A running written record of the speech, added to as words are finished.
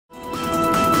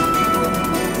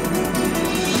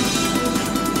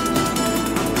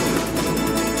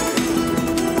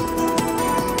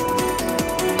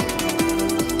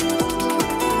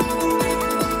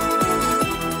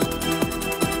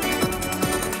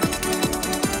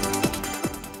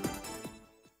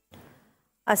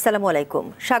আসসালামু আলাইকুম,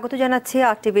 স্বাগত জানাচ্ছি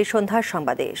RTV সন্ধ্যার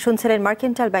সংবাদে। শুনছিলেন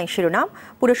মার্কেন্টাইল ব্যাংক শিরোনাম।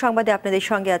 পুরো সংবাদে আপনাদের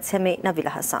সঙ্গে আছে আমি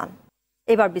নাবিলা হাসান।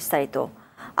 এবার বিস্তারিত।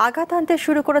 আঘাত আনতে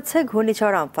শুরু করেছে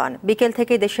ঘূর্ণিঝড় আমফান। বিকেল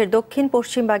থেকে দেশের দক্ষিণ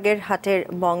পশ্চিম বাগেরহাটের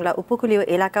মংলা উপকূলীয়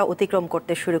এলাকা অতিক্রম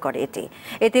করতে শুরু করে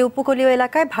এতে উপকূলীয়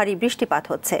এলাকায় ভারী বৃষ্টিপাত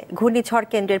হচ্ছে। ঘূর্ণিঝড়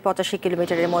কেন্দ্রের 85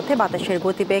 কিলোমিটারের মধ্যে বাতাসের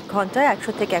গতিবেগ ঘন্টায়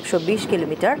 100 থেকে 120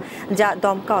 কিলোমিটার, যা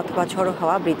দমকা অথবা ঝড়ো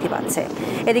হাওয়া বৃদ্ধি পাচ্ছে।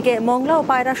 এদিকে মংলা ও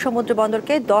পায়রা সমুদ্র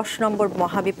বন্দরকে 10 নম্বর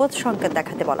মহাবিপদ সংকেত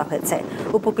দেখাতে বলা হয়েছে।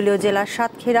 উপকূলীয় জেলার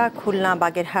সাতক্ষীরা, খুলনা,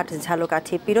 বাগেরহাট,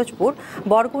 ঝালকাঠি, পিরোজপুর,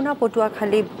 বরগুনা,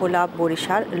 পটুয়াখালী, ভোলা,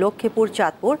 বরিশাল, লক্ষ্মীপুর,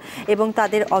 চাঁদপুর এবং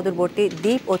তাদের অদূরবর্তী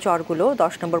দ্বীপ ও চরগুলো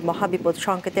 10 নম্বর মহাবিপদ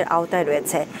সংকেতের আওতায়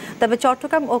রয়েছে। তবে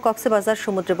চট্টগ্রাম ও কক্সবাজার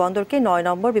সমুদ্র বন্দরকে 9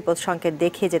 নম্বর বিপদ সংকেত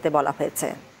দেখিয়ে যেতে বলা হয়েছে।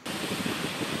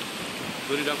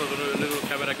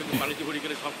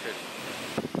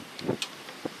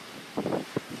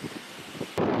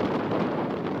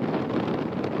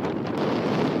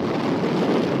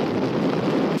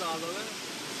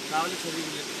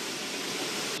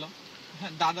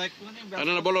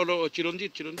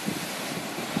 চিরঞ্জিত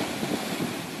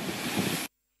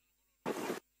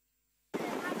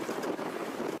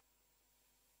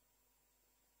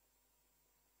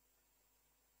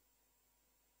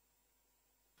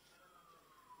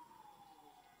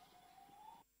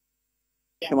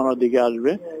সীমানার দিকে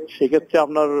আসবে। সেক্ষেত্রে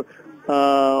আপনার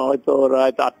হয়তো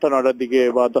রাত 8টা-9টার দিকে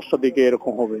বা 10টার দিকে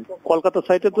এরকম হবে। কলকাতা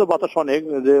সাইডে তো বাতাস অনেক,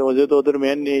 যেহেতু ওদের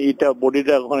মেন ইটা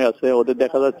বডিটা ওখানে আছে, ওদের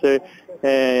দেখা যাচ্ছে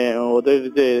ওদের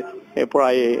যে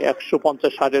প্রায়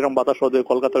 150-60 এরকম বাতাস ওদের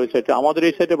কলকাতার ওই সাইডে। আমাদের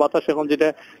এই সাইডে বাতাস এখন যেটা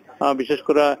বিশেষ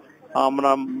করে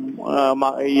আমরা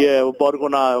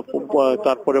বরগুনা,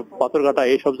 তারপরে পাথরঘাটা,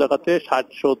 এইসব জায়গাতে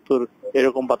 60-70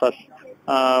 এরকম বাতাস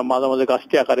মাঝে মাঝে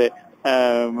গাছটি আকারে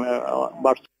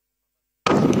বাড়ছে।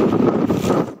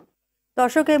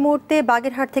 দর্শক, এই মুহূর্তে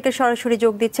বাগেরহাট থেকে সরাসরি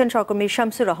যোগ দিচ্ছেন সহকর্মী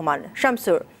শামসুর রহমান।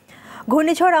 শামসুর,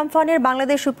 ঘূর্ণিঝড় আমফানের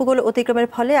বাংলাদেশ উপকূল অতিক্রমের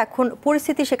ফলে এখন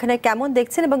পরিস্থিতি সেখানে কেমন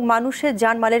দেখছেন এবং মানুষের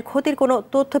জানমালের ক্ষতির কোনো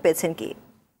তথ্য পেয়েছেন কি?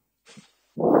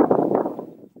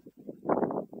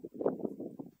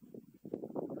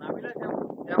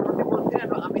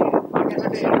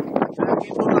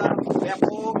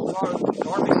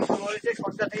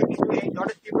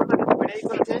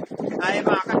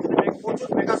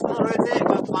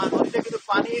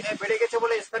 পানি বেড়ে গেছে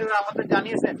বলে স্থানীয়রা আমাদের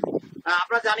জানিয়েছেন।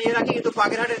 আমরা জানিয়ে রাখি, কিন্তু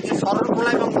বাগেরহাটের যে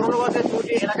শরণখোলা এবং মৌলবাদের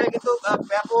দুটি এলাকায় কিন্তু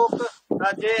ব্যাপক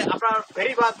যে আপনার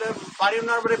বেড়িবাঁধ, পানি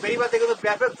উন্নয়নের বেড়িবাঁধে কিন্তু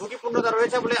ব্যাপক ঝুঁকিপূর্ণতা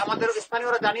রয়েছে বলে আমাদের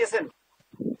স্থানীয়রা জানিয়েছেন।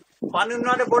 পানি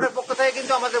উন্নয়নের বোর্ডের পক্ষ থেকে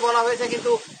কিন্তু আমাদের বলা হয়েছে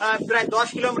কিন্তু প্রায় 10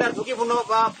 কিলোমিটার ঝুঁকিপূর্ণ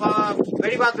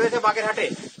বেড়িবাঁধ রয়েছে বাগেরহাটে।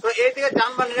 তো এই দিকে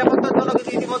যানবাহন নিরাপত্তার জন্য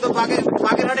কিন্তু ইতিমধ্যে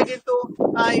বাগেরহাটে কিন্তু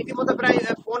ইতিমধ্যে প্রায়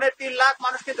 3.5 লাখ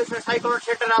মানুষ কিন্তু সাইক্লোন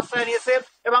সেন্টারে আশ্রয় নিয়েছে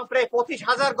এবং প্রায়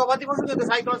 25,000 গবাদি পশু কিন্তু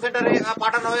সাইক্লোন সেন্টারে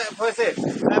পাঠানো হয়েছে,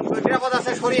 নিরাপদ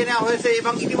আশ্রয় সরিয়ে নেওয়া হয়েছে।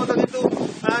 এবং ইতিমধ্যে কিন্তু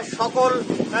সকল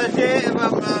যে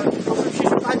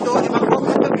শিশু খাদ্য এবং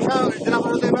গোখাদ্য বিষয় জেলা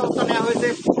প্রশাসনের ব্যবস্থা নেওয়া হয়েছে।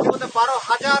 ইতিমধ্যে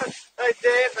 12,000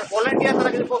 যে ভলেন্টিয়ার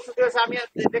তারা কিন্তু প্রস্তুতি হয়েছে। আমি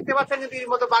দেখতে পাচ্ছেন কিন্তু এর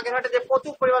মধ্যে বাগেরহাটে যে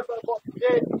প্রচুর পরিমাণ যে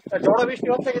ঝড় বৃষ্টি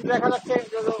হচ্ছে কিন্তু দেখা যাচ্ছে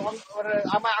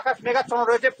আকাশ মেঘাচ্ছন্ন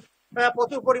রয়েছে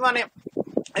প্রচুর পরিমাণে।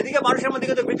 এদিকে মানুষের মধ্যে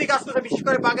কিন্তু ভীতি কাজ করছে, বিশেষ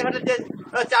করে বাগেরহাটের যে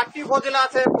 4টি উপজেলা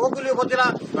আছে, উপকূলীয় উপজেলা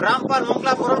রামপাল,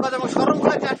 মংলা, মোরলবাদ এবং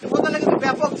শরণখোলা 4টি উপজেলা কিন্তু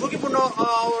ব্যাপক ঝুঁকিপূর্ণ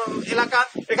এলাকা।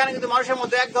 এখানে কিন্তু মানুষের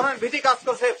মধ্যে এক ধরনের ভীতি কাজ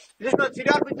করছে। বিশেষ করে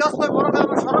সিরিয়ার বিধ্বস্ত মোরলবাদ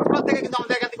এবং শরণখোলা থেকে কিন্তু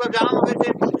আমাদের একাধিকভাবে জানানো হয়েছে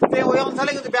যে ওই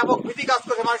অঞ্চলে কিন্তু ব্যাপক ভীতি কাজ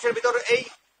করছে মানুষের ভিতরে এই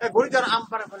ঘূর্ণিঝড়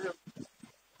আমফানের।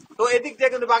 তো এদিক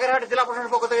দিয়ে কিন্তু বাগেরহাট জেলা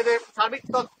প্রশাসনের পক্ষ থেকে যে সার্বিক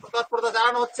তৎপরতা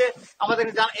জানানো হচ্ছে, আমাদের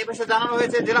এ বিষয়ে জানানো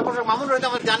হয়েছে। জেলা প্রশাসক মামুন রয়েছে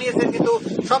আমাদের জানিয়েছেন কিন্তু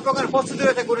সব প্রকার প্রস্তুতি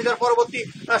রয়েছে ঘূর্ণিঝড় পরবর্তী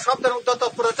সব ধরনের উদ্ধার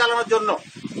তৎপরতা চালানোর জন্য।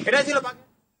 এটাই ছিল।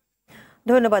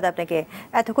 ধন্যবাদ আপনাকে।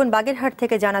 এতক্ষণ বাগেরহাট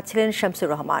থেকে জানাচ্ছিলেন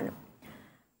শামসুর রহমান।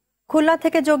 খুলনা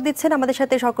থেকে যোগ দিচ্ছেন আমাদের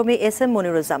সাথে সহকর্মী SM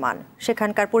মনিরুজ্জামান।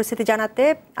 সেখানকার পরিস্থিতি জানাতে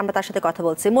আমরা তার সাথে কথা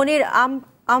বলছি। মনির,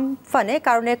 আমফানে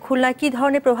কারণে খুলনায় কি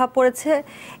ধরনের প্রভাব পড়েছে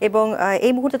এবং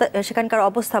এই মুহূর্তে সেখানকার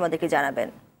অবস্থা আমাদেরকে জানাবেন।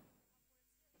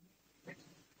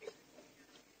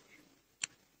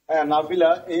 হ্যাঁ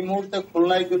নাবিলা, এই মুহূর্তে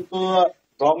খুলনায় কিন্তু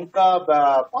দমকা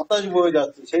বাতাস বয়ে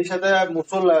যাচ্ছে, সেই সাথে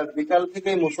বিকাল থেকে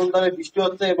মুষলধারে বৃষ্টি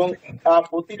হচ্ছে এবং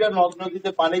প্রতিটা নদ নদীতে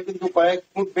পানি কিন্তু কয়েক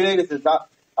ফুট বেড়ে গেছে।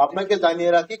 আপনাকে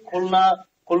জানিয়ে রাখি,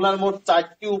 খুলনার মোট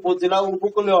 4টি উপজেলা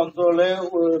উপকূলীয় অঞ্চলে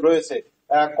রয়েছে,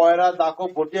 কয়রা, দাকব,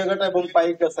 ভটিয়াঘাটা এবং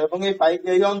পাইকগাছা। এবং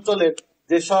এই অঞ্চলের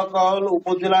যে সকল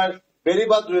উপজেলার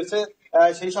বেড়িবাঁধ রয়েছে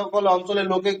সেই সকল অঞ্চলের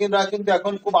লোকে কিন্তু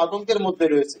এখন খুব আতঙ্কের মধ্যে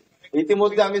রয়েছে।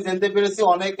 ইতিমধ্যে আমি জানতে পেরেছি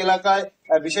অনেক এলাকায়,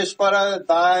 বিশেষ করে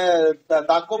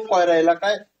দাকব, কয়রা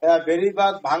এলাকায়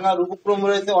বেড়িবাঁধ ভাঙার উপক্রম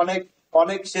রয়েছে।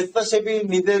 অনেক স্বেচ্ছাসেবী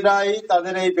নিজেরাই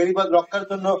তাদের এই বেড়িবাঁধ রক্ষার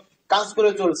জন্য কাজ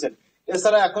করে চলছেন।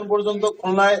 এছাড়া এখন পর্যন্ত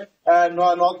খুলনায়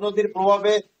নদ নদীর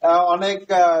প্রভাবে অনেক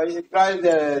প্রায়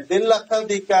 1.5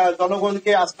 লক্ষাধিক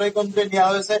জনগণকে আশ্রয় কেন্দ্রে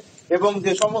নেওয়া হয়েছে এবং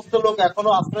যে সমস্ত লোক এখনো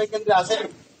আশ্রয় কেন্দ্রে আসেনি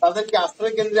তাদেরকে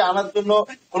আশ্রয় কেন্দ্রে আনার জন্য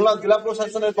খুলনা জেলা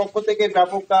প্রশাসনের পক্ষ থেকে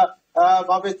ব্যাপক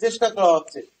ভাবে চেষ্টা করা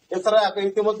হচ্ছে। এছাড়া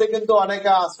ইতিমধ্যে কিন্তু অনেক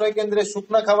আশ্রয় কেন্দ্রে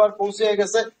শুকনো খাবার পৌঁছে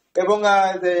গেছে এবং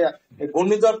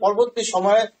ঘূর্ণিঝড় পরবর্তী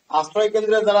সময়ে আশ্রয়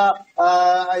কেন্দ্রে যারা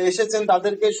এসেছেন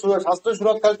তাদেরকে স্বাস্থ্য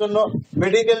সুরক্ষার জন্য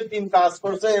মেডিকেল টিম কাজ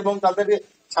করছে এবং তাদের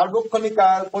সার্বক্ষণিক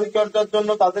পরিচর্যার জন্য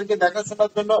তাদেরকে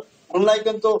দেখাশোনার জন্য খুলনায়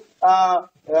কিন্তু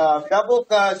ব্যাপক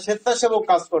স্বেচ্ছাসেবক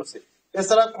কাজ করছে।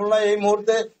 এছাড়া খুলনায় এই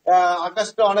মুহূর্তে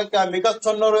আকাশটা অনেক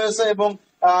মেঘাচ্ছন্ন রয়েছে এবং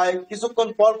কিছুক্ষণ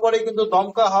পর পরে কিন্তু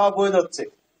দমকা হাওয়া বয়ে যাচ্ছে।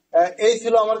 এই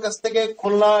ছিল আমার কাছ থেকে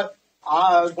খুলনা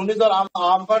ঘূর্ণিঝড়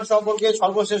আমফান সম্পর্কে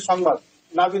সর্বশেষ সংবাদ।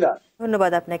 নাবিলা,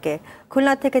 ধন্যবাদ আপনাকে।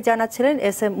 খুলনা থেকে জানাচ্ছিলেন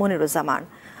SM মনিরুজ্জামান।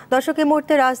 দর্শক, এই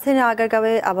মুহূর্তে রাজধানী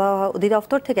আগারগাঁওয়ে আবহাওয়া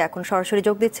অধিদপ্তর থেকে এখন সরাসরি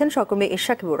যোগ দিচ্ছেন সহকর্মী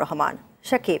শাকিবুর রহমান।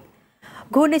 শাকিব,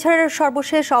 ঘূর্ণিঝড়ের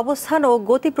সর্বশেষ অবস্থান ও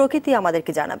গতি প্রকৃতি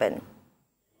আমাদেরকে জানাবেন।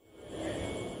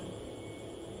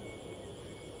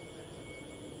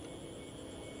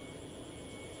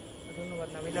 ধন্যবাদ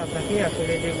নাবিলা আপনাকে।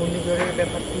 আসলে যে ঘূর্ণিঝড়ের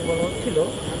ব্যাপারটি বলা হচ্ছিল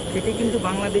সেটি কিন্তু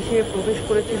বাংলাদেশে প্রবেশ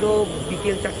করেছিল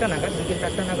বিকেল 4টা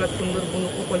নাগাদ সুন্দরবন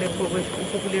উপকূলে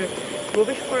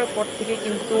প্রবেশ করার পর থেকে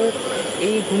কিন্তু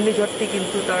এই ঘূর্ণিঝড়টি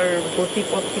কিন্তু তার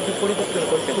গতিপথ কিন্তু পরিবর্তন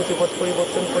করছে। গতিপথ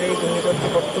পরিবর্তন করে এই ঘূর্ণিঝড়টি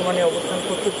বর্তমানে অবস্থান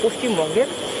করছে পশ্চিমবঙ্গের,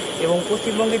 এবং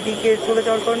পশ্চিমবঙ্গের দিকে চলে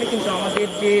যাওয়ার কারণে কিন্তু আমাদের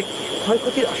যে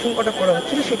ক্ষয়ক্ষতির আশঙ্কাটা করা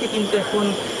হচ্ছিল সেটি কিন্তু এখন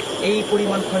এই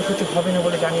পরিমাণ ক্ষয়ক্ষতি হবে না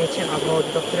বলে জানিয়েছেন আবহাওয়া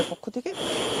অধিদপ্তরের পক্ষ থেকে।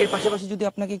 এর পাশাপাশি যদি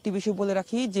আপনাকে একটি বিষয় বলে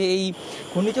রাখি যে এই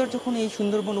ঘূর্ণিঝড় যখন এই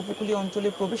সুন্দরবন উপকূলীয় অঞ্চলে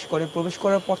প্রবেশ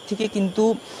করার পর থেকে কিন্তু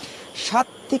 7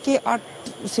 থেকে 8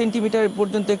 সেন্টিমিটার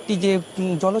পর্যন্ত একটি যে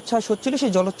জলোচ্ছ্বাস হচ্ছিল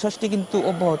সেই জলোচ্ছ্বাসটি কিন্তু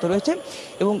অব্যাহত রয়েছে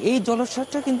এবং এই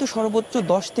জলোচ্ছ্বাসটা কিন্তু সর্বোচ্চ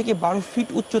 10 থেকে 12 ফিট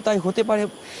উচ্চতায় হতে পারে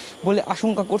বলে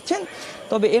আশঙ্কা করছেন।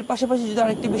 তবে এর পাশাপাশি যদি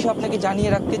আরেকটি বিষয় আপনাকে জানিয়ে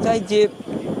রাখতে চাই যে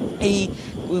এই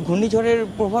ঘূর্ণিঝড়ের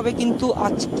প্রভাবে কিন্তু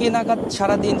আজকে নাগাদ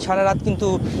সারা রাত কিন্তু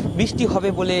বৃষ্টি হবে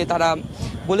বলে তারা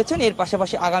বলেছেন। এর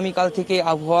পাশাপাশি আগামীকাল থেকে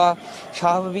আবহাওয়া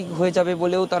স্বাভাবিক হয়ে যাবে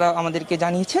বলেও তারা আমাদেরকে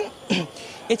জানিয়েছেন।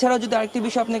 এছাড়াও যদি আরেকটি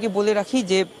বিষয় আপনাকে বলে রাখি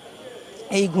যে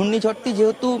এই ঘূর্ণিঝড়টি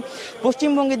যেহেতু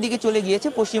পশ্চিমবঙ্গের দিকে চলে গিয়েছে,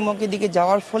 পশ্চিমবঙ্গের দিকে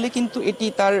যাওয়ার ফলে কিন্তু এটি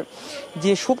তার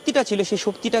যে শক্তিটা ছিল সেই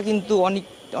শক্তিটা কিন্তু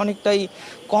অনেকটাই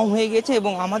কম হয়ে গেছে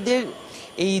এবং আমাদের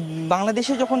এই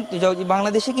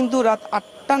বাংলাদেশে কিন্তু রাত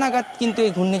 8টা নাগাদ কিন্তু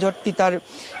এই ঘূর্ণিঝড়টি তার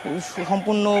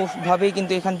সম্পূর্ণভাবেই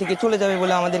কিন্তু এখান থেকে চলে যাবে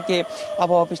বলে আমাদেরকে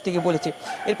আবহাওয়া অফিস থেকে বলেছে।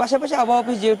 এর পাশাপাশি আবহাওয়া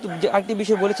অফিস যেহেতু আরেকটি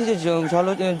বিষয় বলেছে যে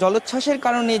জলোচ্ছ্বাসের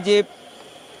কারণে যে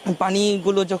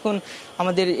পানিগুলো যখন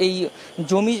আমাদের এই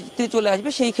জমিতে চলে আসবে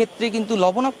সেই ক্ষেত্রে কিন্তু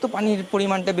লবণাক্ত পানির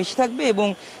পরিমাণটা বেশি থাকবে এবং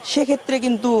সেক্ষেত্রে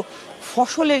কিন্তু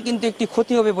ফসলের কিন্তু একটি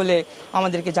ক্ষতি হবে বলে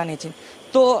আমাদেরকে জানিয়েছেন।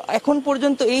 তো এখন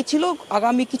পর্যন্ত এই ছিল।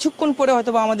 আগামী কিছুক্ষণ পরে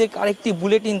হয়তো আমাদের আরেকটি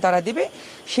বুলেটিন তারা দেবে,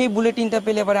 সেই বুলেটিনটা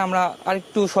পেলে পরে আমরা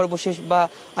আরেকটু সর্বশেষ বা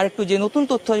আরেকটু যে নতুন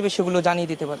তথ্য আসবে সেগুলো জানিয়ে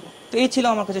দিতে পারবো। তো এই ছিল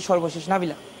আমার কাছে সর্বশেষ।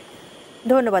 নাবিলা,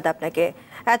 ধন্যবাদ আপনাকে।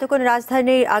 এতক্ষণ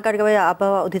রাজধানীর আগারগাঁওয়ে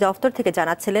আবহাওয়া অধিদপ্তর থেকে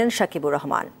জানাচ্ছিলেন শাকিবুর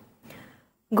রহমান।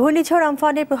 ঘূর্ণিঝড়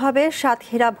আমফানের প্রভাবে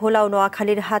সাতক্ষীরা, ভোলা ও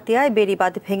নোয়াখালীর হাতিয়ায়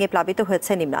বেড়িবাঁধ ভেঙে প্লাবিত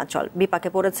হয়েছে নিম্নাঞ্চল। বিপাকে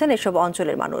পড়েছেন এসব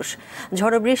অঞ্চলের মানুষ।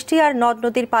 ঝড়ো বৃষ্টি আর নদ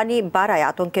নদীর পানি বাড়ায়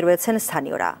আতঙ্কে রয়েছেন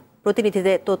স্থানীয়রা।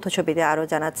 প্রতিনিধিদের তথ্য ছবিতে আরও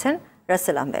জানাচ্ছেন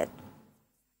রাসেল আহমেদ।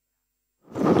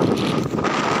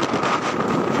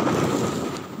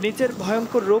 নিচের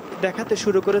ভয়ঙ্কর রূপ দেখাতে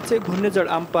শুরু করেছে ঘূর্ণিঝড়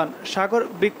আমপান। সাগর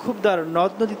বিক্ষুব্ধার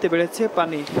নদ নদীতে বেড়েছে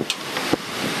পানি।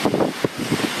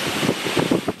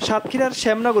 সাতক্ষীরার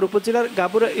শ্যামনগর উপজেলার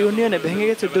গাবুরা ইউনিয়নে ভেঙে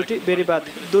গেছে 2টি বেড়িবাঁধ।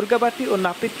 দুর্গাবাটি ও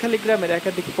নাপিতখালী গ্রামের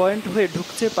একাধিক পয়েন্ট হয়ে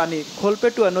ঢুকছে পানি।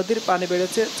 খোলপেটুয়া নদীর পানি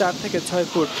বেড়েছে 4 থেকে 6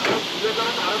 ফুট।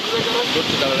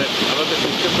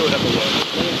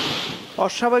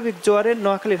 অস্বাভাবিক জোয়ারে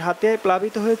নোয়াখালীর হাতিয়ায়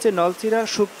প্লাবিত হয়েছে নলচিরা,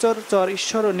 শুকচর, চর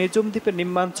ঈশ্বর ও নিজুম দ্বীপের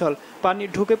নিম্নাঞ্চল। পানি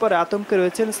ঢুকে পড়ে আতঙ্কে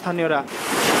রয়েছেন স্থানীয়রা।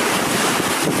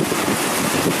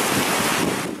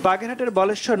 বাগেরহাটের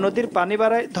বলেশ্বর নদীর পানি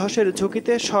বাড়ায় ধসের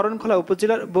ঝুঁকিতে শরণখোলা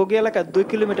উপজেলার বগি এলাকার 2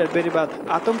 কিলোমিটার বেড়িবাঁধ।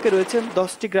 আতঙ্কে রয়েছেন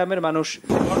 10টি গ্রামের মানুষ।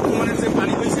 বর্তমানে যে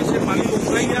পানি হয়েছে সে পানি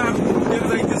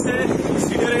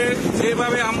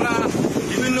যেভাবে আমরা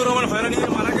বিভিন্ন রকমের হয়রানি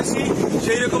মারা গেছি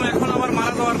সেই রকম এখন আবার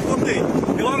মারা যাওয়ার পথে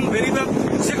এবং বেড়িবাঁধ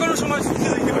যে কোনো সময় ছুটতে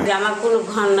যেতে পারে। আমার কোনো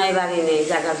ঘর নাই, বাড়ি নেই,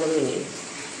 জায়গা জমি নেই,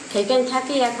 সেখানে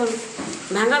থাকি। এখন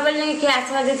ভাঙা বিল্ডিং কে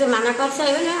আশ্রয় দিতে মানা করছে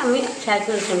বলে আমি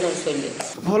সাইকেল সেন্টার চলি।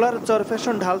 ভোলার চর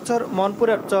ফ্যাশন ঢালচর,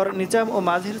 মনপুরার চর নিজাম ও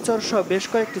মাঝির চর সহ বেশ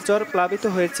কয়েকটি চর প্লাবিত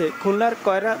হয়েছে। খুলনার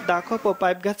কয়রা, দাখপ ও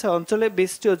পাইপগাছা অঞ্চলে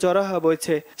বৃষ্টি ও জোয়ার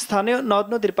বইছে। স্থানীয় নদ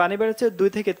নদীর পানি বেড়েছে 2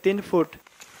 থেকে 3 ফুট।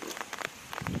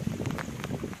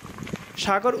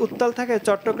 সাগর উত্তাল থাকায়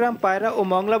চট্টগ্রাম, পায়রা ও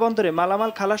মংলা বন্দরে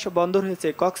মালামাল খালাস বন্ধ হয়েছে।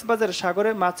 কক্সবাজার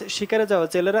সাগরে মাছ শিকারে যাওয়া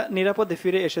জেলেরা নিরাপদে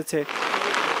ফিরে এসেছে।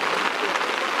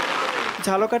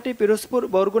 ঝালকাঠি, পিরোজপুর,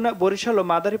 বরগুনা, বরিশাল ও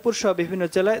মাদারীপুর সহ বিভিন্ন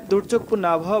জেলায় দুর্যোগপূর্ণ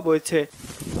আবহাওয়া বইছে।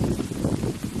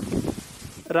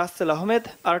 রাসেল আহমেদ,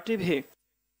 RTV।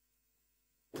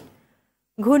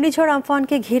 ঘূর্ণিঝড়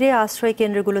আমফানকে ঘিরে আশ্রয়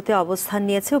কেন্দ্রগুলোতে অবস্থান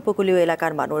নিয়েছে উপকূলীয়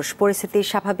এলাকার মানুষ। পরিস্থিতি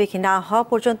স্বাভাবিক না হওয়া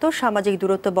পর্যন্ত সামাজিক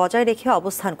দূরত্ব বজায় রেখে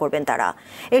অবস্থান করবেন তারা।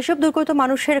 এসব দুর্গত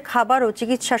মানুষের খাবার ও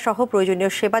চিকিৎসা সহ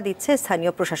প্রয়োজনীয় সেবা দিচ্ছে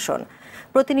স্থানীয় প্রশাসন।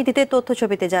 প্রতিনিধিদের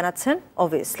তথ্যছবিতে জানাচ্ছেন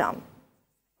অভি ইসলাম।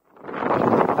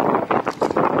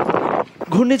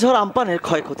 ঘূর্ণিঝড় আমপানের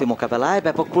ক্ষয়ক্ষতি মোকাবেলায়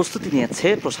ব্যাপক প্রস্তুতি নিয়েছে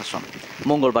প্রশাসন।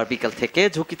 মঙ্গলবার বিকেল থেকে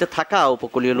ঝুঁকিতে থাকা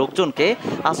উপকূলীয় লোকজনকে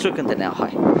আশ্রয়কেন্দ্রে নেওয়া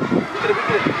হয়।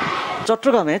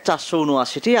 চট্টগ্রামে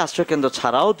 479টি আশ্রয়কেন্দ্র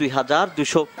ছাড়াও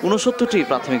 2269টি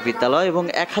প্রাথমিক বিদ্যালয় এবং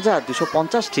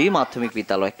 1250টি মাধ্যমিক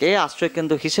বিদ্যালয়কে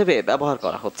আশ্রয়কেন্দ্র হিসেবে ব্যবহার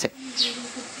করা হচ্ছে।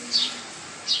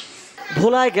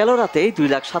 ভোলায় গেল রাতেই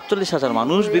 2,47,000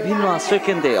 মানুষ বিভিন্ন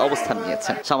আশ্রয়কেন্দ্রে অবস্থান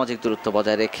নিয়েছেন। সামাজিক দূরত্ব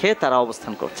বজায় রেখে তারা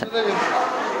অবস্থান করছেন।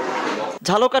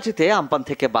 ঝালকাঠিতে আমপান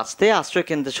থেকে বাঁচতে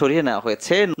আশ্রয়কেন্দ্রে সরিয়ে নেওয়া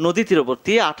হয়েছে নদী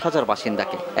তীরবর্তী 8,000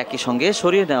 বাসিন্দাকে। একই সঙ্গে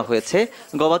সরিয়ে নেওয়া হয়েছে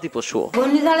গবাদি পশুও।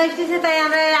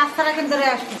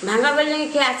 ভাঙা বিল্ডিং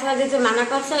কে আশ্রয় দিতে মানা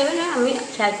করছে বলে আমি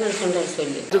সাইকেল সেন্টার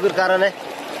চলি কারণে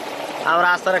আমরা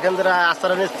আশ্রয় কেন্দ্রে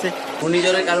আশ্রয় নিচ্ছি।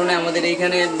 ঘূর্ণিঝড়ের কারণে আমাদের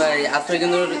এইখানে আশ্রয়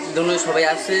কেন্দ্রের জন্য সবাই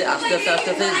আস্তে আস্তে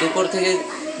দুপুর থেকে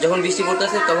যখন বৃষ্টি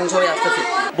পড়তেছে তখন সবাই আসতেছে।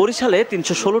 বরিশালে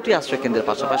 316টি আশ্রয়কেন্দ্রের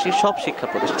পাশাপাশি সব শিক্ষা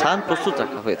প্রতিষ্ঠান প্রস্তুত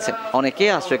রাখা হয়েছে। অনেকে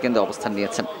আশ্রয়কেন্দ্রে অবস্থান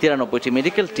নিয়েছেন। 93টি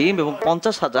মেডিকেল টিম এবং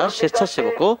 50,000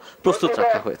 স্বেচ্ছাসেবকও প্রস্তুত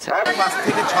রাখা হয়েছে। 5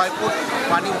 থেকে 6 ফুট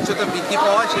পানি উচ্চতা বৃদ্ধি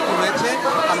পাওয়া সেটি হয়েছে।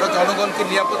 আমরা জনগণকে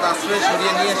নিরাপদ আশ্রয়ে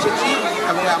সরিয়ে নিয়ে এসেছি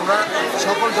এবং আমরা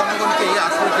সকল জনগণকে এই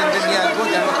আশ্রয় কেন্দ্রে নিয়ে আসবো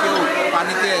যেন কেউ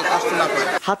পানিতে কষ্ট না পায়।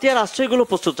 হাতিয়ার আশ্রয়গুলো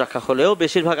প্রস্তুত রাখা হলেও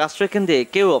বেশিরভাগ আশ্রয়কেন্দ্রে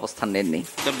কেউ অবস্থান নেননি।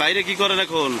 বাইরে কি করেন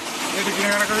এখন?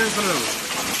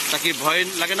 তা কি ভয়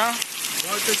লাগে না?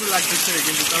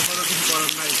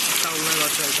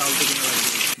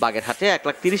 বাগেরহাটে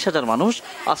 1,30,000 মানুষ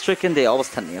আশ্রয়কেন্দ্রে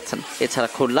অবস্থান নিয়েছেন। এছাড়া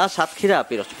খুলনা, সাতক্ষীরা,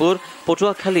 পিরোজপুর,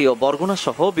 পটুয়াখালী ও বরগুনা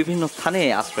সহ বিভিন্ন স্থানে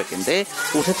আশ্রয়কেন্দ্রে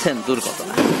উঠেছেন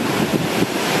দুর্ঘটনা।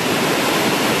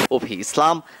 অভি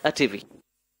ইসলাম, RTV।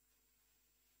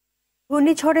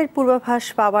 ঘূর্ণিঝড়ের পূর্বাভাস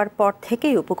পাওয়ার পর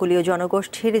থেকেই উপকূলীয়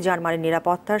জনগোষ্ঠীর জানমালের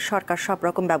নিরাপত্তার সরকার সব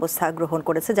রকম ব্যবস্থা গ্রহণ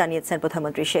করেছে জানিয়েছেন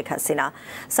প্রধানমন্ত্রী শেখ হাসিনা।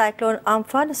 সাইক্লোন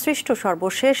আমফান সৃষ্ট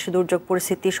সর্বশেষ দুর্যোগ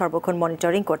পরিস্থিতি সর্বক্ষণ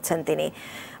মনিটরিং করছেন তিনি।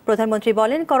 প্রধানমন্ত্রী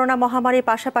বলেন, করোনা মহামারীর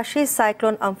পাশাপাশি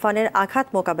সাইক্লোন আমফানের আঘাত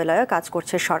মোকাবেলায় কাজ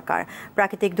করছে সরকার।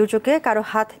 প্রাকৃতিক দুর্যোগে কারো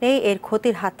হাত নেই, এর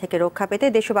ক্ষতির হাত থেকে রক্ষা পেতে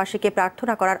দেশবাসীকে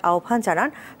প্রার্থনা করার আহ্বান জানান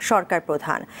সরকার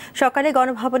প্রধান। সকালে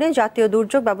গণভবনে জাতীয়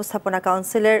দুর্যোগ ব্যবস্থাপনা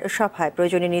কাউন্সিলের সভায়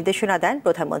প্রয়োজনীয় নির্দেশনা দেন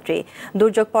প্রধানমন্ত্রী।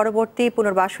 দুর্যোগ পরবর্তী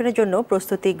পুনর্বাসনের জন্য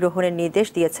প্রস্তুতি গ্রহণের নির্দেশ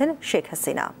দিয়েছেন শেখ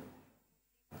হাসিনা।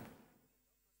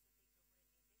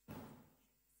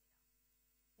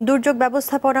 দুর্যোগ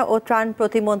ব্যবস্থাপনা ও ত্রাণ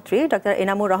প্রতিমন্ত্রী ডক্টর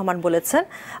এনামুর রহমান বলেছেন,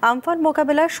 আমফান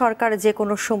মোকাবেলায় সরকার যে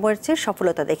কোনো সময়ের চেয়ে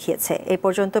সফলতা দেখিয়েছে। এ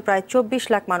পর্যন্ত প্রায় 24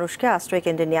 লাখ মানুষকে আশ্রয়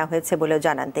কেন্দ্রে নেওয়া হয়েছে বলেও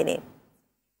জানান তিনি।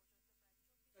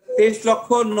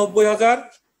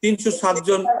 23,90,307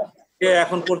 জনকে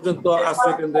এখন পর্যন্ত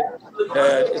আশ্রয় কেন্দ্রে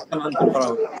স্থানান্তর করা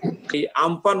হবে। এই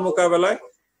আমফান মোকাবেলায়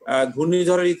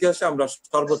ঘূর্ণিঝড়ের ইতিহাসে আমরা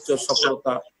সর্বোচ্চ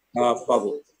সফলতা পাব।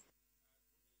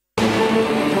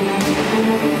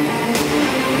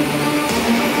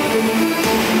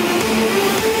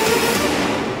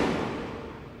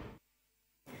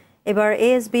 এবার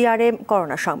ASBRM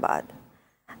করোনা সংবাদ।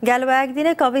 গেল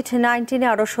একদিনে কোভিড-19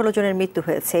 আরও 16 জনের মৃত্যু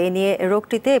হয়েছে। এ নিয়ে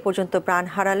রোগটিতে এ পর্যন্ত প্রাণ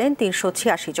হারালেন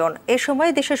 386 জন। এ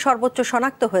সময় দেশে সর্বোচ্চ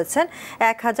শনাক্ত হয়েছেন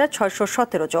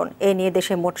 1,617 জন। এ নিয়ে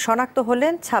দেশে মোট শনাক্ত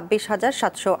হলেন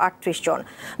 26,738 জন।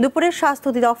 দুপুরে স্বাস্থ্য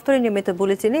অধিদপ্তরের নিয়মিত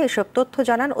বুলেটিনে এসব তথ্য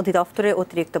জানান অধিদপ্তরের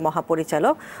অতিরিক্ত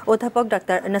মহাপরিচালক অধ্যাপক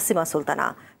ডাক্তার নাসিমা সুলতানা।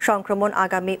 সংক্রমণ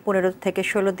আগামী 15 থেকে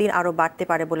 16 দিন আরও বাড়তে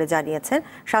পারে বলে জানিয়েছেন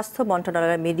স্বাস্থ্য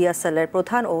মন্ত্রণালয়ের মিডিয়া সেলের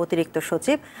প্রধান ও অতিরিক্ত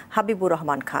সচিব হাবিবুর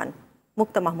রহমান খান।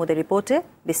 মুক্তা মাহমুদের রিপোর্টে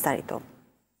বিস্তারিত।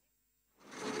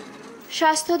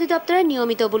 স্বাস্থ্য অধিদপ্তরের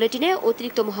নিয়মিত বুলেটিনে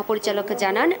অতিরিক্ত মহাপরিচালক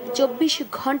জানান, 24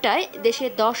 ঘন্টায় দেশে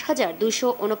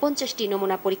 10,249টি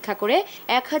নমুনা পরীক্ষা করে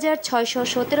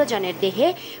 1,617 জনের দেহে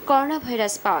করোনা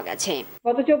ভাইরাস পাওয়া গেছে।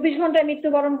 গত 24 ঘন্টায়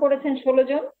মৃত্যুবরণ করেছেন 16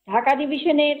 জন। ঢাকা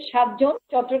ডিভিশনের 7 জন,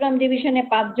 চট্টগ্রাম ডিভিশনে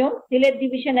 5 জন, সিলেট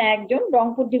ডিভিশনে 1 জন,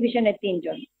 রংপুর ডিভিশনে 3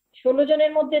 জন। 16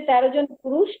 জনের মধ্যে 13 জন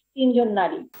পুরুষ, 3 জন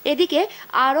নারী। এদিকে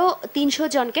আরও 300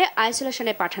 জনকে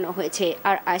আইসোলেশনে পাঠানো হয়েছে,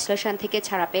 আর আইসোলেশন থেকে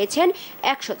ছাড়া পেয়েছেন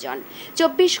 100 জন।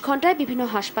 24 ঘন্টায় বিভিন্ন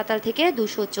হাসপাতাল থেকে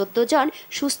 214 জন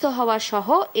সুস্থ হওয়া সহ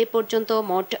এ পর্যন্ত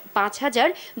মোট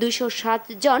 5207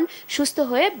 জন সুস্থ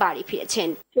হয়ে বাড়ি ফিরেছেন।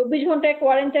 24 ঘন্টায়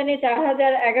কোয়ারেন্টাইনে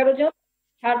 4011 জন,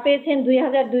 ছাড় পেয়েছেন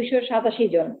 2287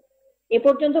 জন। এ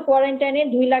পর্যন্ত কোয়ারেন্টাইনে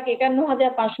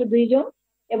 2,51,502 জন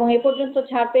এবং এ পর্যন্ত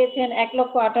ছাড় পেয়েছেন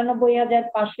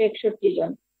 1,98,561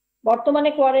 জন। বর্তমানে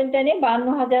কোয়ারেন্টাইনে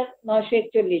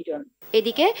 52,941 জন।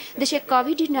 এদিকে দেশে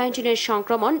কোভিড-19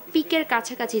 সংক্রমণ পিকের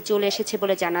কাছাকাছি চলে এসেছে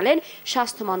বলে জানালেন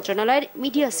স্বাস্থ্য মন্ত্রণালয়ের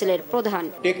মিডিয়া সেলের প্রধান।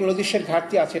 টেকনোলজিসের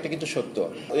ঘাটতি আছে, এটা কিন্তু সত্য।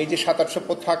 এই যে 700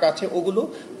 পথ্যাক আছে ওগুলো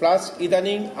প্লাস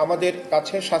ইদানিং আমাদের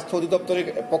কাছে স্বাস্থ্য অধিদপ্তরের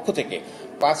পক্ষ থেকে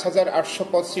 5,800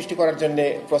 পদ সৃষ্টি করার জন্য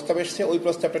প্রস্তাব এসেছে। ওই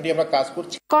প্রস্তাবটা নিয়ে আমরা কাজ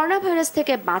করছি। করোনা ভাইরাস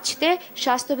থেকে বাঁচতে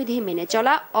স্বাস্থ্যবিধি মেনে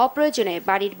চলা, অপ্রয়োজনে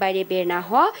বাড়ির বাইরে বের না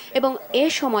হওয়া এবং এ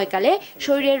সময়কালে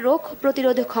শরীরের রোগ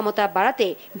প্রতিরোধ ক্ষমতা বাড়াতে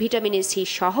ভিটামিন সি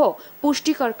সহ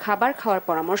পুষ্টিকর খাবার খাওয়ার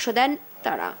পরামর্শ দেন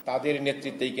তারা। তাদের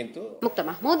নেতৃত্বেই কিন্তু। মুক্তা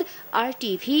মাহমুদ,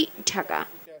 RTV, ঢাকা।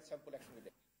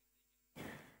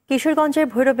 কিশোরগঞ্জের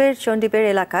ভৈরবের চণ্ডীবের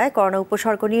এলাকায় করোনা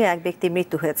উপসর্গ নিয়ে এক ব্যক্তির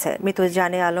মৃত্যু হয়েছে। মৃত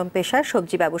জানে আলম পেশায়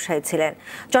সবজি ব্যবসায়ী ছিলেন।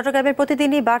 চট্টগ্রামের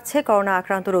প্রতিদিনই বাড়ছে করোনা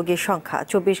আক্রান্ত রোগীর সংখ্যা।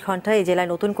 24 ঘন্টায় এই জেলায়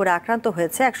নতুন করে আক্রান্ত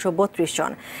হয়েছে 132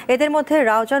 জন। এদের মধ্যে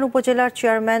রাউজান উপজেলার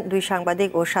চেয়ারম্যান, 2 সাংবাদিক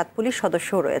ও 7 পুলিশ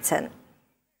সদস্যও রয়েছেন।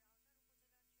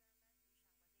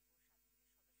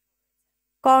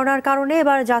 করোনার কারণে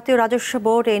এবার জাতীয় রাজস্ব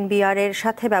বোর্ড NBR এর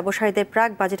সাথে ব্যবসায়ীদের প্রাক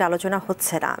বাজেট আলোচনা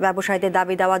হচ্ছে না। ব্যবসায়ীদের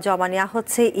দাবি দেওয়া জমা নেওয়া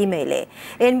হচ্ছে ইমেইলে।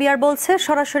 NBR বলছে,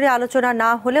 সরাসরি আলোচনা না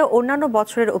হলেও অন্যান্য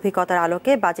বছরের অভিজ্ঞতার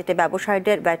আলোকে বাজেটে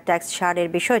ব্যবসায়ীদের ভ্যাট ট্যাক্স ছাড়ের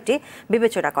বিষয়টি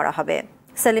বিবেচনা করা হবে।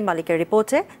 সেলিম মালিকের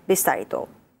রিপোর্টে বিস্তারিত।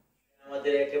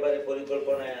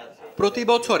 প্রতি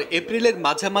বছর এপ্রিলের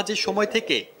মাঝামাঝি সময়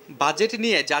থেকে বাজেট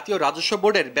নিয়ে জাতীয় রাজস্ব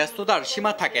বোর্ডের ব্যস্ততার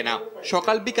সীমা থাকে না।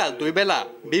 সকাল বিকাল 2 বেলা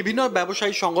বিভিন্ন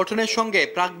ব্যবসায়ী সংগঠনের সঙ্গে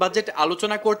প্রাক বাজেট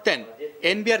আলোচনা করতেন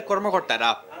NBR কর্মকর্তারা।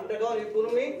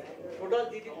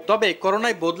 তবে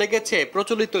করোনায় বদলে গেছে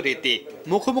প্রচলিত রীতি।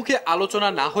 মুখোমুখি আলোচনা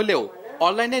না হলেও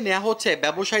অনলাইনে নেওয়া হচ্ছে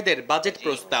ব্যবসায়ীদের বাজেট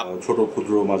প্রস্তাব। ছোট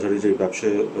ক্ষুদ্র মাঝারি যে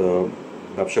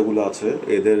ব্যবসাগুলো আছে,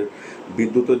 এদের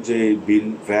বিদ্যুতের যে বিল,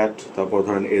 ভ্যাট, তারপর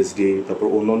ধরেন SD, তারপর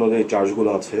অন্যান্য যে চার্জগুলো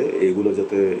আছে, এগুলো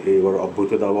যাতে এবার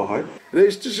অব্যাহত দেওয়া হয়।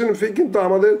 রেজিস্ট্রেশন ফি কিন্তু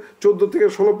আমাদের 14 থেকে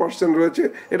 16% রয়েছে,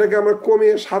 এটাকে আমরা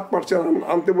কমিয়ে 7%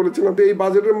 আনতে বলেছিলাম। তো এই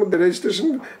বাজেটের মধ্যে রেজিস্ট্রেশন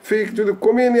ফি যদি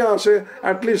কমিয়ে নিয়ে আসে,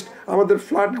 অ্যাটলিস্ট আমাদের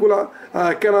ফ্ল্যাটগুলা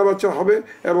কেনাবেচা হবে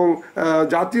এবং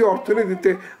জাতীয়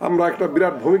অর্থনীতিতে আমরা একটা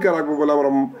বিরাট ভূমিকা রাখবো বলে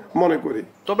আমরা মনে করি।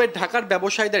 তবে ঢাকার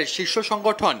ব্যবসায়ীদের শীর্ষ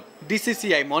সংগঠন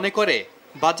DCCI মনে করে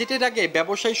বাজেটের আগে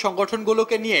ব্যবসায়ী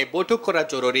সংগঠনগুলোকে নিয়ে বৈঠক করা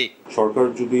জরুরি। সরকার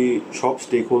যদি সব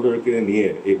স্টেক হোল্ডারকে নিয়ে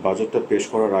এই বাজেটটা পেশ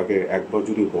করার আগে একবার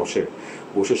যদি বসে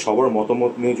সবার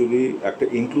মতামত নিয়ে যদি একটা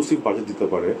ইনক্লুসিভ বাজেট দিতে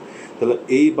পারে, তাহলে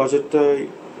এই বাজেটটাই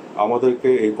আমাদেরকে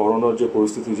এই করোনার যে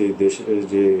পরিস্থিতি, যে দেশে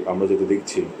যে আমরা যেটা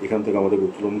দেখছি, এখান থেকে আমাদের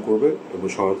উত্তোলন করবে এবং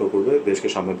সহায়তা করবে দেশকে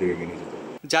সামনের দিকে এগিয়ে নিয়ে যেতে।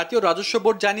 জাতীয় রাজস্ব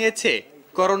বোর্ড জানিয়েছে,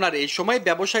 করোনার এই সময়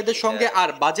ব্যবসায়ীদের সঙ্গে আর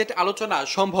বাজেট আলোচনা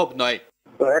সম্ভব নয়।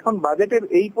 তো এখন বাজেটের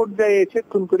এই পর্যায়ে এসে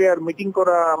খুন করে আর মিটিং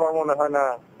করা আমার মনে হয় না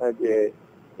যে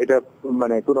এটা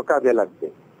মানে কোনো কাজে লাগবে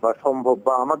বা সম্ভব,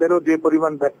 বা আমাদেরও যে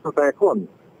পরিমাণ ব্যস্ততা এখন,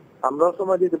 আমরাও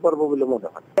সময় দিতে পারবো বলে মনে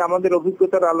হয়। আমাদের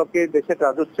অভিজ্ঞতার আলোকে দেশের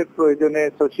রাজস্বের প্রয়োজনে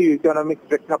সোশিও ইকোনমিক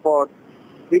প্রেক্ষাপট,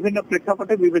 বিভিন্ন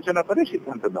প্রেক্ষাপটে বিবেচনা করে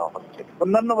সিদ্ধান্ত নেওয়া হচ্ছে।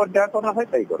 অন্যান্যবার যা করা হয়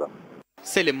তাই করা।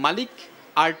 সেলিম মালিক,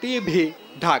 RTV,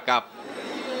 ঢাকা।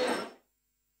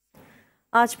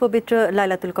 আজ পবিত্র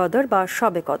লাইলাতুল কদর বা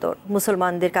শবে কদর।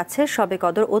 মুসলমানদের কাছে শবে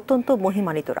কদর অত্যন্ত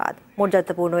মহিমান্বিত রাত।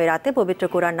 মর্যাদাপূর্ণ এই রাতে পবিত্র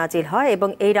কোরআন নাজিল হয় এবং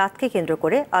এই রাতকে কেন্দ্র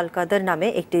করে আল কাদর নামে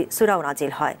একটি সূরাও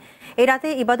নাজিল হয়। এই রাতে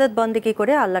ইবাদত বন্দেগী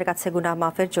করে আল্লাহর কাছে গুনাহ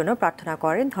মাফের জন্য প্রার্থনা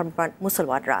করেন ধর্মপ্রাণ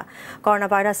মুসলমানরা। করোনা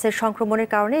ভাইরাসের সংক্রমণের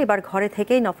কারণে এবার ঘরে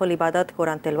থেকেই নফল ইবাদত,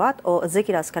 কোরআন তেলাওয়াত ও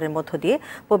জিকির আজকারের মধ্য দিয়ে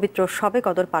পবিত্র শবে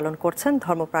কদর পালন করছেন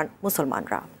ধর্মপ্রাণ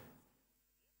মুসলমানরা।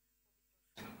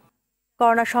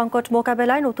 করোনা সংকট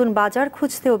মোকাবেলায় নতুন বাজার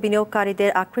খুঁজতে ও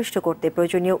বিনিয়োগকারীদের আকৃষ্ট করতে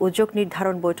প্রয়োজনীয় উদ্যোগ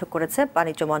নির্ধারণ বৈঠক করেছে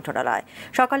বাণিজ্য মন্ত্রণালয়।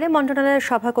 সকালে মন্ত্রণালয়ের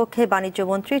সভাকক্ষে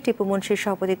বাণিজ্যমন্ত্রী টিপু মুন্সির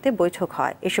সভাপতিত্বে বৈঠক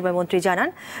হয়। এ সময় মন্ত্রী জানান,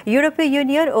 ইউরোপীয়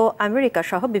ইউনিয়ন ও আমেরিকা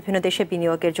সহ বিভিন্ন দেশে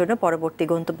বিনিয়োগের জন্য পরবর্তী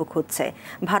গন্তব্য খুঁজছে।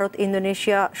 ভারত,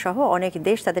 ইন্দোনেশিয়া সহ অনেক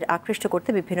দেশ তাদের আকৃষ্ট করতে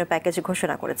বিভিন্ন প্যাকেজ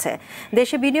ঘোষণা করেছে।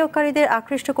 দেশে বিনিয়োগকারীদের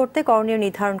আকৃষ্ট করতে করণীয়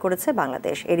নির্ধারণ করেছে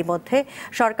বাংলাদেশ। এরই মধ্যে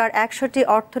সরকার 100টি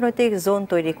অর্থনৈতিক জোন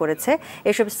তৈরি করেছে।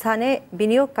 এসব স্থানে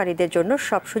বিনিয়োগকারীদের জন্য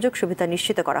সব সুযোগ সুবিধা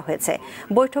নিশ্চিত করা হয়েছে।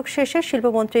 বৈঠক শেষে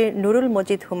শিল্পমন্ত্রী নুরুল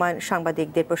মজিদ হুমায়ুন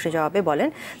সাংবাদিকদের প্রশ্নের জবাবে বলেন,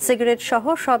 সিগারেট সহ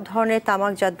সব ধরনের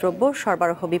তামাকজাত দ্রব্য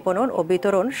সরবরাহ, বিপণন ও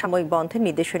বিতরণ সাময়িক বন্ধের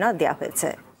নির্দেশনা দেওয়া হয়েছে।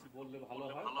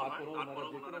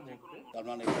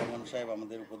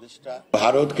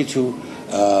 ভারত কিছু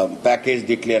প্যাকেজ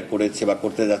ডিক্লেয়ার করেছে বা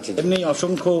করতে যাচ্ছে, এমনি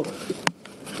অসংখ্য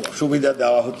সুবিধা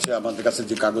দেওয়া হচ্ছে। আমাদের কাছে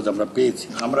যে কাগজ আমরা পেয়েছি,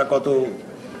 আমরা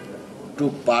কতটুকু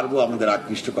পারবো আমাদের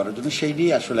আকৃষ্ট করার জন্য, সেই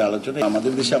নিয়ে আসলে আলোচনা।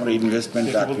 আমাদের দেশে আমরা ইনভেস্টমেন্ট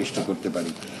আকৃষ্ট করতে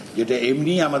পারি, যেটা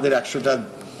এমনি আমাদের 100টা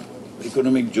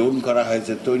ইকোনমিক জোন করা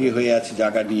হয়েছে, তৈরি হয়ে আছে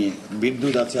জায়গা নিয়ে,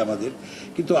 বিদ্যুৎ আছে আমাদের,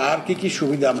 কিন্তু আর কি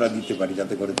সুবিধা আমরা দিতে পারি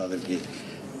যাতে করে তাদেরকে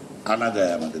আনা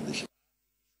যায় আমাদের দেশে।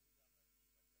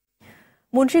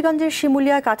 মুন্সিগঞ্জের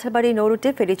শিমুলিয়া কাঁঠালবাড়ি নৌরুটে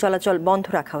ফেরি চলাচল বন্ধ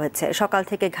রাখা হয়েছে। সকাল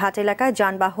থেকে ঘাট এলাকায়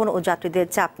যানবাহন ও যাত্রীদের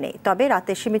চাপ নেই, তবে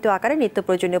রাতে সীমিত আকারে নিত্য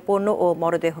প্রয়োজনীয় পণ্য ও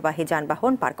মরদেহবাহী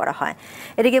যানবাহন পার করা হয়।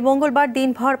 এদিকে মঙ্গলবার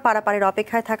দিনভর পারাপারের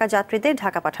অপেক্ষায় থাকা যাত্রীদের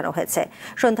ঢাকা পাঠানো হয়েছে।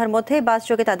 সন্ধ্যার মধ্যে বাস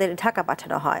যোগে তাদের ঢাকা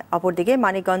পাঠানো হয়। অপরদিকে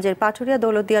মানিকগঞ্জের পাটুরিয়া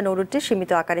দৌলতদিয়া নৌরুটে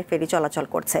সীমিত আকারে ফেরি চলাচল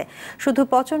করছে। শুধু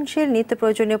পচনশীল নিত্য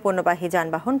প্রয়োজনীয় পণ্যবাহী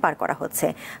যানবাহন পার করা হচ্ছে।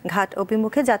 ঘাট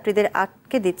অভিমুখে যাত্রীদের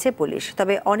আটকে দিচ্ছে পুলিশ,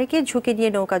 তবে অনেকেই ঝুঁকি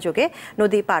নিয়ে নৌকা যোগে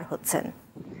নদী পার হচ্ছেন।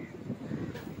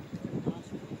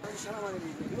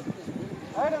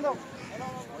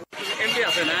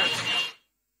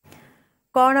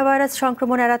 করোনা ভাইরাস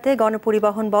সংক্রমণ এড়াতে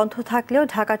গণপরিবহন বন্ধ থাকলেও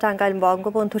ঢাকা টাঙ্গাইল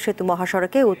বঙ্গবন্ধু সেতু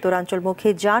মহাসড়কে উত্তরাঞ্চলমুখী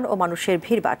যান ও মানুষের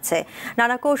ভিড় বাড়ছে।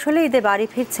 নানা কৌশলে ঈদে বাড়ি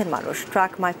ফিরছেন মানুষ।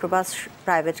 Truck, microbus,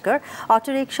 private car,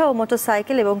 autorickshaw ও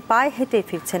মোটরসাইকেল এবং পায়ে হেঁটে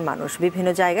ফিরছেন মানুষ। বিভিন্ন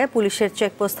জায়গায় পুলিশের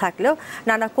চেকপোস্ট থাকলেও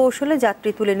নানা কৌশলে যাত্রী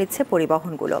তুলে নিচ্ছে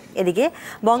পরিবহনগুলো। এদিকে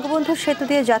বঙ্গবন্ধু সেতু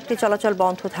দিয়ে যাত্রী চলাচল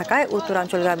বন্ধ থাকায়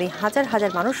উত্তরাঞ্চলগামী হাজার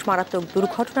হাজার মানুষ মারাত্মক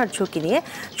দুর্ঘটনার ঝুঁকি নিয়ে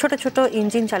ছোট ছোট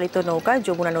ইঞ্জিন চালিত নৌকায়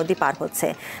যমুনা নদী পার হচ্ছে।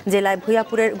 জেলায়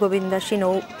ভুইয়াপুরের গোবিন্দাসী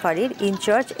নৌফাঁড়ির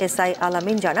ইনচার্জ এসআই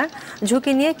আলামিন জানান,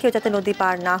 ঝুঁকি নিয়ে কেউ যাতে নদী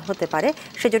পার না হতে পারে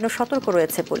সেজন্য সতর্ক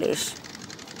রয়েছে পুলিশ।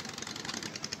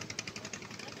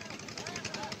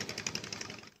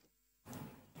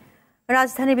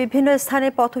 রাজধানীর বিভিন্ন স্থানে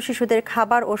পথ শিশুদের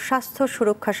খাবার ও স্বাস্থ্য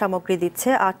সুরক্ষা সামগ্রী দিচ্ছে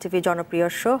RTV জনপ্রিয়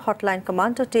শো হটলাইন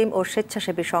কমান্ডো টিম ও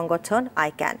স্বেচ্ছাসেবী সংগঠন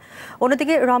আইক্যান।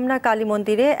 অন্যদিকে রমনা কালী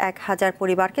মন্দিরে 1000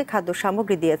 পরিবারকে খাদ্য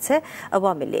সামগ্রী দিয়েছে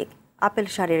আওয়ামী লীগ। আপেল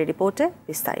শাহরিয়ারের রিপোর্টে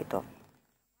বিস্তারিত।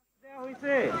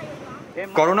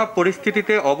 করোনা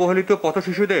পরিস্থিতিতে অবহেলিত পথ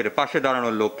শিশুদের পাশে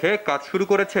দাঁড়ানোর লক্ষ্যে কাজ শুরু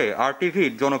করেছে RTV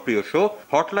জনপ্রিয় শো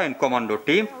হটলাইন কমান্ডো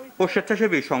টিম ও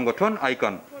স্বেচ্ছাসেবী সংগঠন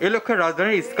আইকন। এ লক্ষ্যে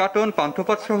রাজধানীর ইস্কাটন,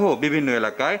 পান্থপথ সহ বিভিন্ন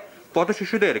এলাকায় পথ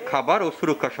শিশুদের খাবার ও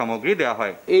সুরক্ষা সামগ্রী দেওয়া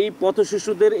হয়। এই পথ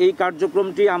শিশুদের এই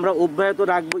কার্যক্রমটি আমরা অব্যাহত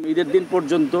রাখবো ঈদের দিন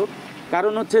পর্যন্ত।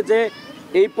 কারণ হচ্ছে যে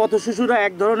এই পথ শিশুরা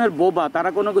এক ধরনের বোবা, তারা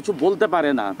কোনো কিছু বলতে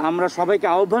পারে না। আমরা সবাইকে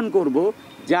আহ্বান করব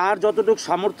যার যতটুকু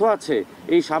সামর্থ্য আছে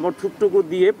এই সামর্থ্যটুকু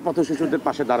দিয়ে পথ শিশুদের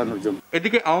পাশে দাঁড়ানোর জন্য।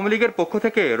 এদিকে আওয়ামী লীগের পক্ষ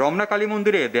থেকে রমনা কালী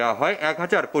মন্দিরে দেওয়া হয়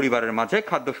 1000 পরিবারের মাঝে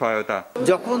খাদ্য সহায়তা।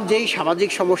 যখন যেই সামাজিক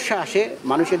সমস্যা আসে,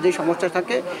 মানুষের যেই সমস্যা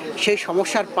থাকে সেই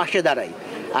সমস্যার পাশে দাঁড়ায়।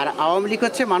 আর আওয়ামী লীগ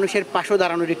হচ্ছে মানুষের পাশে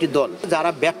দাঁড়ানোর একটি দল, যারা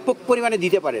ব্যাপক পরিমাণে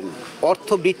দিতে পারেন।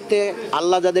 অর্থবৃত্তে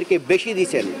আল্লাহ যাদেরকে বেশি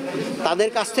দিচ্ছেন তাদের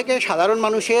কাছ থেকে সাধারণ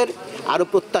মানুষের আরো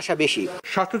প্রত্যাশা বেশি।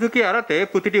 স্বাস্থ্য ঝুঁকি এড়াতে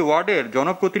প্রতিটি ওয়ার্ডের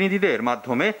জনপ্রতিনিধিদের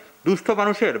মাধ্যমে দুস্থ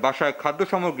মানুষের বাসায় খাদ্য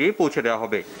সামগ্রী পৌঁছে দেওয়া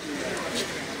হবে।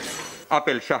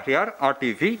 Apple Shahriar,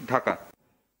 RTV, Dhaka.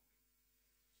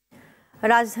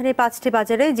 রাজধানীর 5টি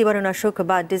বাজারে জীবাণুনাশক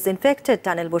বা ডিসইনফেক্টেড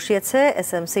টানেল বসিয়েছে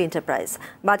SMC এন্টারপ্রাইজ।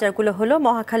 বাজারগুলো হলো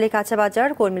মহাখালী কাঁচা বাজার,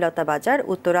 কর্মীলতা বাজার,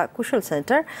 উত্তরা কুশল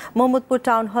centre, Mohammadpur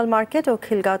town hall market ও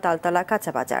খিলগাঁও তালতলা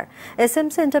কাঁচা বাজার।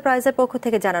 SMC এন্টারপ্রাইজের পক্ষ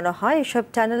থেকে জানানো হয়, এসব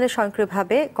টানেলে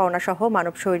স্বয়ংক্রিয়ভাবে করোনাসহ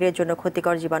মানব শরীরের জন্য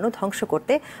ক্ষতিকর জীবাণু ধ্বংস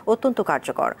করতে অত্যন্ত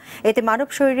কার্যকর। এতে মানব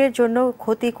শরীরের জন্য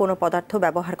ক্ষতি কোনো পদার্থ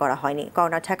ব্যবহার করা হয়নি।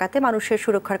 করোনা ঠেকাতে মানুষের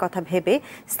সুরক্ষার কথা ভেবে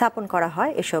স্থাপন করা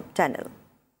হয় এসব টানেল।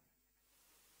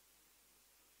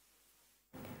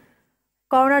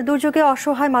 করোনার দুর্যোগে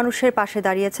অসহায় মানুষের পাশে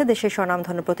দাঁড়িয়েছে দেশের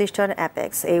স্বনামধন্য প্রতিষ্ঠান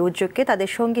অ্যাপেক্স। এই উদ্যোগকে তাদের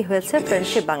সঙ্গী হয়েছে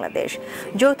ফ্রেন্ডশিপ বাংলাদেশ।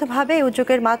 যৌথভাবে এই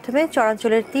উদ্যোগের মাধ্যমে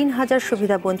চরাঞ্চলের 3000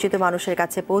 সুবিধা বঞ্চিত মানুষের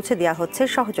কাছে পৌঁছে দেওয়া হচ্ছে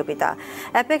সহযোগিতা।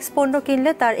 অ্যাপেক্স পণ্য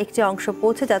কিনলে তার একটি অংশ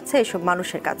পৌঁছে যাচ্ছে এসব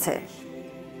মানুষের কাছে।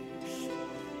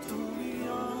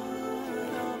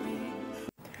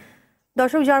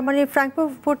 দর্শক, জার্মানির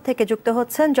ফ্রাঙ্কফুর্ট থেকে যুক্ত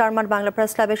হচ্ছেন জার্মান বাংলা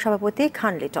প্রেস ক্লাবের সভাপতি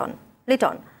খান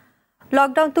লিটন।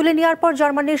 লকডাউন তুলে নেওয়ার পর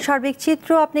জার্মানির সার্বিক চিত্র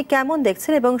আপনি কেমন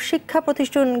দেখছেন এবং শিক্ষা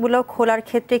প্রতিষ্ঠানগুলো খোলার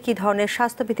ক্ষেত্রে কি ধরনের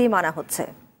স্বাস্থ্যবিধি মানা হচ্ছে?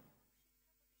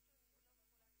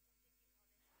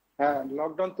 হ্যাঁ,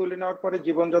 লকডাউন তুলে নেওয়ার পরে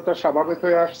জীবনযাত্রা স্বাভাবিক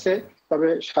হয়ে আসছে, তবে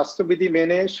স্বাস্থ্যবিধি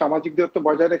মেনে সামাজিক দূরত্ব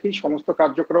বজায় রেখেই সমস্ত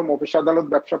কার্যক্রম, অফিস আদালত,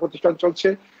 ব্যবসা প্রতিষ্ঠান চলছে।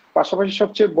 পাশাপাশি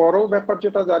সবচেয়ে বড় ব্যাপার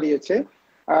যেটা দাঁড়িয়েছে,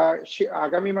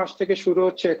 আগামী মাস থেকে শুরু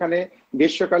হচ্ছে এখানে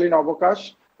গ্রীষ্মকালীন অবকাশ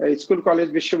স্কুল, কলেজ,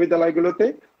 বিশ্ববিদ্যালয়গুলোতে।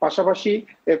 পাশাপাশি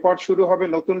এরপর শুরু হবে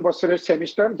নতুন বছরের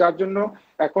সেমিস্টার, যার জন্য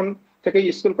এখন থেকে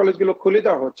স্কুল কলেজগুলো খুলে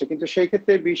দেওয়া হচ্ছে। কিন্তু সেই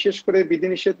ক্ষেত্রে বিশেষ করে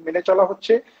বিধিনিষেধ মেনে চলা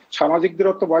হচ্ছে, সামাজিক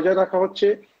দূরত্ব বজায় রাখা হচ্ছে।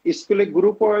 স্কুলে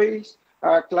গ্রুপ ওয়াইজ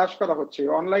ক্লাস করা হচ্ছে,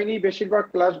 অনলাইনেই বেশিরভাগ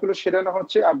ক্লাসগুলো সেরানো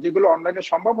হচ্ছে। আর যেগুলো অনলাইনে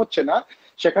সম্ভব হচ্ছে না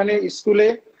সেখানে স্কুলে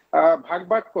ভাগ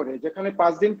ভাগ করে, যেখানে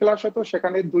 5 দিন ক্লাস হতো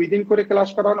সেখানে 2 দিন করে ক্লাস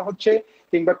করানো হচ্ছে,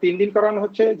 কিংবা 3 দিন করানো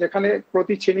হচ্ছে। যেখানে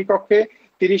প্রতি শ্রেণীকক্ষে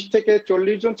 30 থেকে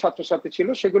 40 জন ছাত্রছাত্রী ছিল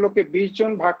সেগুলোকে 20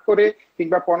 জন ভাগ করে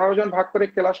কিংবা 15 জন ভাগ করে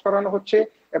ক্লাস করানো হচ্ছে,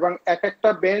 এবং এক একটা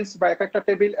বেঞ্চ বা এক একটা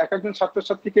টেবিল এক একজন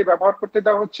ছাত্রছাত্রীকে ব্যবহার করতে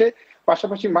দেওয়া হচ্ছে।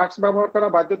 পাশাপাশি মাস্ক ব্যবহার করা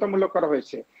বাধ্যতামূলক করা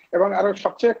হয়েছে। এবং আরো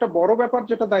সবচেয়ে একটা বড় ব্যাপার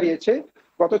যেটা দাঁড়িয়েছে,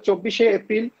 গত 24শে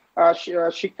এপ্রিল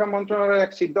শিক্ষা মন্ত্রণালয়ের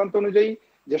এক সিদ্ধান্ত অনুযায়ী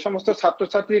যে সমস্ত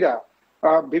ছাত্রছাত্রীরা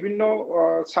বিভিন্ন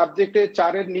সাবজেক্টে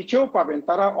 4-এর নিচেও পাবেন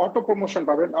তারা অটো প্রমোশন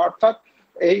পাবেন। অর্থাৎ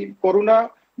এই করোনা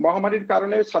মহামারীর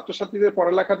কারণে ছাত্রছাত্রীদের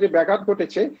পড়ালেখার যে ব্যাঘাত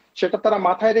ঘটেছে সেটা তারা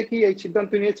মাথায় রেখে এই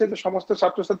সিদ্ধান্ত নিয়েছে যে সমস্ত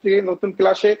ছাত্রছাত্রীকে নতুন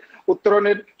ক্লাসে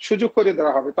উত্তরণের সুযোগ করে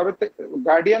দেওয়া হবে। তবে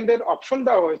গার্ডিয়ানদের অপশন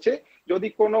দেওয়া হয়েছে, যদি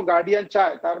কোনো গার্ডিয়ান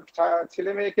চায় তার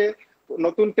ছেলে মেয়েকে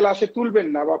নতুন ক্লাসে তুলবেন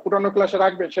না বা পুরানো ক্লাসে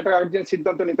রাখবেন, সেটা একদিন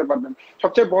সিদ্ধান্ত নিতে পারবেন।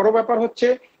 সবচেয়ে বড় ব্যাপার হচ্ছে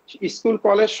স্কুল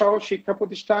কলেজ সহ শিক্ষা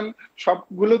প্রতিষ্ঠান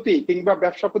সবগুলোতেই কিংবা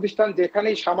ব্যবসা প্রতিষ্ঠান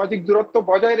যেখানেই সামাজিক দূরত্ব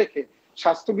বজায় রেখে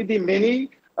স্বাস্থ্যবিধি মেনেই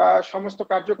সমস্ত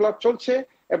কার্যকলাপ চলছে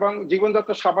এবং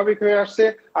জীবনযাত্রা স্বাভাবিক হয়ে আসছে।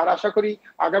 আর আশা করি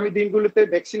আগামী দিনগুলোতে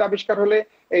ভ্যাকসিন আবিষ্কার হলে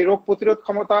এই রোগ প্রতিরোধ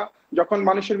ক্ষমতা যখন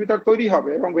মানুষের ভিতর তৈরি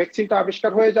হবে এবং ভ্যাকসিনটা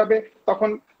আবিষ্কার হয়ে যাবে, তখন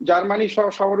জার্মানি সহ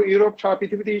ইউরোপ সারা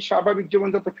পৃথিবীতে স্বাভাবিক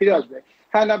জীবনযাত্রা ফিরে আসবে।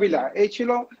 হ্যাঁ নাবিলা, এই ছিল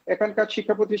এখানকার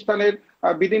শিক্ষা প্রতিষ্ঠানের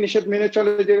বিধিনিষেধ মেনে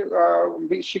চলে যে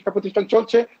শিক্ষা প্রতিষ্ঠান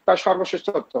চলছে তার সর্বশেষ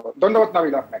তথ্য। ধন্যবাদ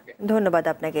নাবিলা আপনাকে। ধন্যবাদ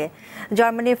আপনাকে।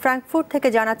 জার্মানির ফ্রাঙ্কফুর্ট থেকে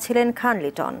জানাচ্ছিলেন খান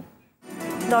লিটন।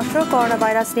 দর্শক, করোনা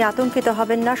ভাইরাস নিয়ে আতঙ্কিত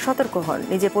হবেন না, সতর্ক হন,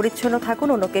 নিজে পরিচ্ছন্ন থাকুন,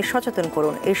 অন্যকে সচেতন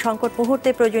করুন। এই সংকট মুহূর্তে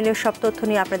প্রয়োজনীয় সব তথ্য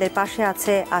নিয়ে আপনাদের পাশে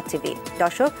আছে আরটিভি।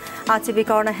 দর্শক, আরটিভি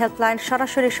করোনা হেল্পলাইন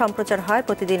সরাসরি সম্প্রচার হয়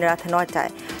প্রতিদিন রাত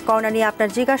 9টায়। করোনা নিয়ে আপনার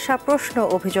জিজ্ঞাসা, প্রশ্ন,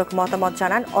 অভিযোগ, মতামত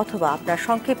জানান, অথবা আপনার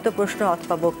সংক্ষিপ্ত প্রশ্ন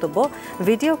অথবা বক্তব্য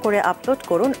ভিডিও করে আপলোড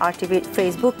করুন আরটিভির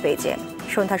ফেসবুক পেজে।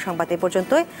 সন্ধ্যা সংবাদ এ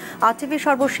পর্যন্তই। আরটিভির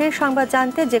সর্বশেষ সংবাদ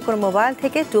জানতে যে কোনো মোবাইল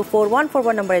থেকে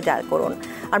 24141 নম্বরে ডায়াল করুন।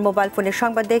 আর মোবাইল ফোনের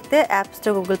সংবাদ দেখতে অ্যাপ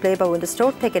স্টোর, গুগল প্লে বা উইন্ডোজ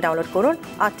স্টোর থেকে ডাউনলোড করুন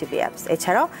আরটিভি অ্যাপস।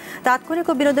 এছাড়াও তাৎক্ষণিক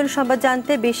ও বিনোদন সংবাদ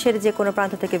জানতে বিশ্বের যে কোনো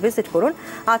প্রান্ত থেকে ভিজিট করুন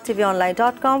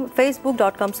rtvonline.com,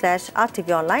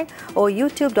 facebook.com/rtvonline ও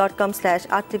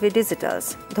youtube.com/rtvdigitals।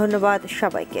 ধন্যবাদ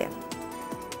সবাইকে।